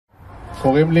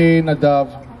קוראים לי נדב,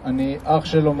 אני אח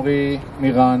של עומרי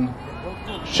מירן,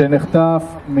 שנחטף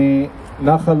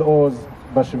מנחל עוז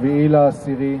ב7/10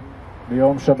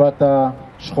 ביום שבת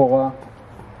השחורה.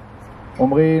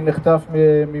 עומרי נחטף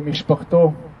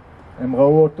ממשפחתו, הם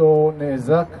ראו אותו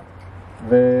נאזק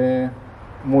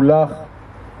ומולח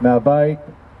מהבית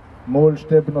מול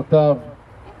שתי בנותיו,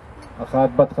 אחת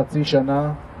בת 0.5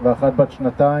 שנה ואחת בת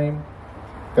 2,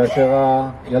 כאשר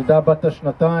הילדה בת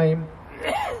 2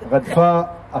 רדפה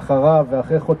אחריו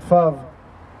ואחרי חוטפיו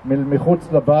מחוץ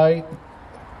לבית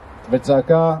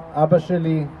וצעקה אבא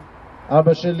שלי,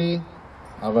 אבא שלי,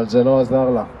 אבל זה לא עזר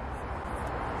לה.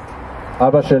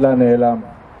 אבא שלה נעלם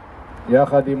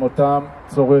יחד עם אותם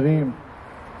צוררים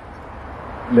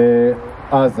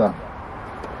לעזה.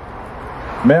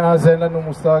 מאז אין לנו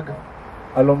מושג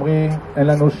על עומרי, אין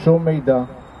לנו שום מידע.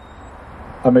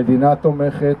 המדינה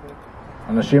תומכת,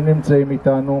 אנשים נמצאים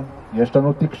איתנו, יש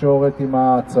לנו תקשורת עם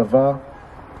הצבא,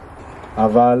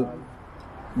 אבל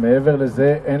מעבר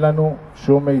לזה אין לנו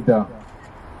שום מידע.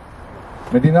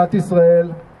 מדינת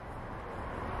ישראל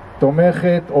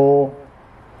תומכת או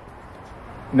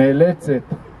נאלצת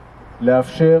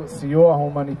לאפשר סיוע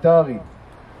הומניטרי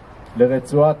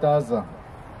לרצועת עזה.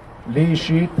 לי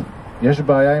אישית יש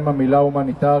בעיה עם המילה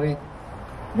הומניטרי,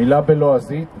 מילה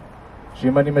בלועזית,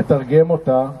 שאם אני מתרגם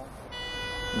אותה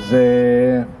זה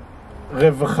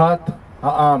רווחת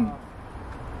העם.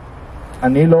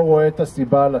 אני לא רואה את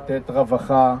הסיבה לתת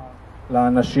רווחה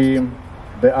לאנשים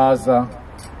בעזה,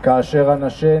 כאשר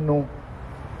אנשינו,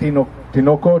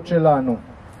 תינוקות שלנו,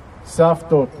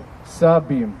 סבתות,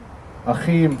 סבים,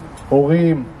 אחים,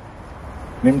 הורים,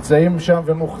 נמצאים שם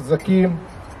ומוחזקים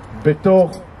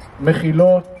בתוך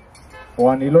מחילות,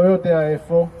 או אני לא יודע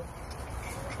איפה.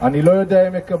 אני לא יודע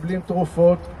אם מקבלים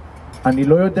תרופות, אני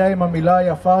לא יודע אם המילה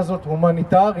היפה הזאת,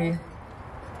 הומניטרי,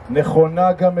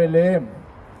 נכונה גם אליהם.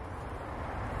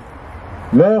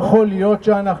 לא יכול להיות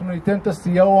שאנחנו ניתן את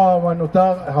הסיוע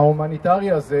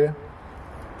ההומניטרי הזה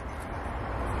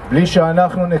בלי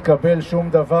שאנחנו נקבל שום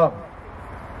דבר.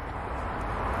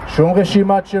 שום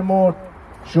רשימת שמות,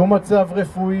 שום מצב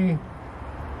רפואי.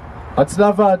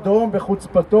 הצלב האדום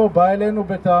בחוצפתו בא אלינו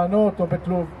בטענות או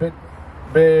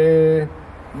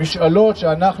במשאלות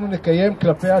שאנחנו נקיים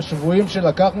כלפי השבויים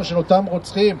שלקחנו של אותם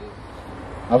רוצחים,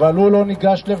 אבל הוא לא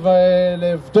ניגש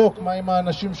לבדוק מה עם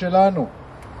האנשים שלנו.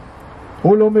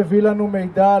 הוא לא מביא לנו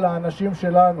מידע על האנשים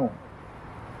שלנו.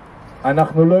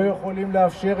 אנחנו לא יכולים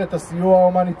לאפשר את הסיוע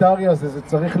ההומניטרי הזה, זה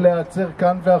צריך להיעצר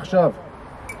כאן ועכשיו.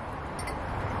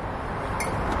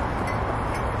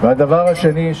 והדבר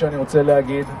השני שאני רוצה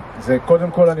להגיד, זה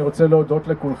קודם כל אני רוצה להודות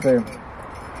לכולכם,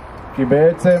 כי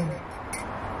בעצם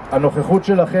הנוכחות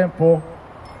שלכם פה,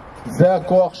 זה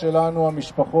הכוח שלנו,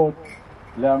 המשפחות,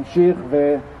 להמשיך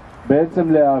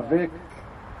ובעצם להיאבק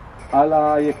על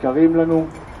היקרים לנו.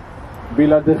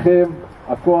 בלעדיכם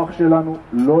הכוח שלנו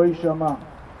לא יישמע.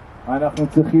 אנחנו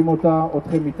צריכים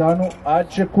אתכם איתנו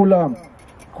עד שכולם,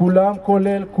 כולם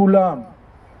כולל כולם,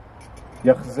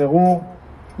 יחזרו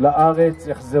לארץ,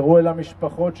 יחזרו אל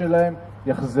המשפחות שלהם,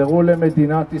 יחזרו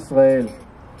למדינת ישראל.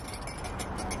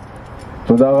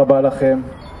 תודה רבה לכם,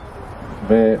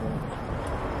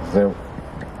 וזהו.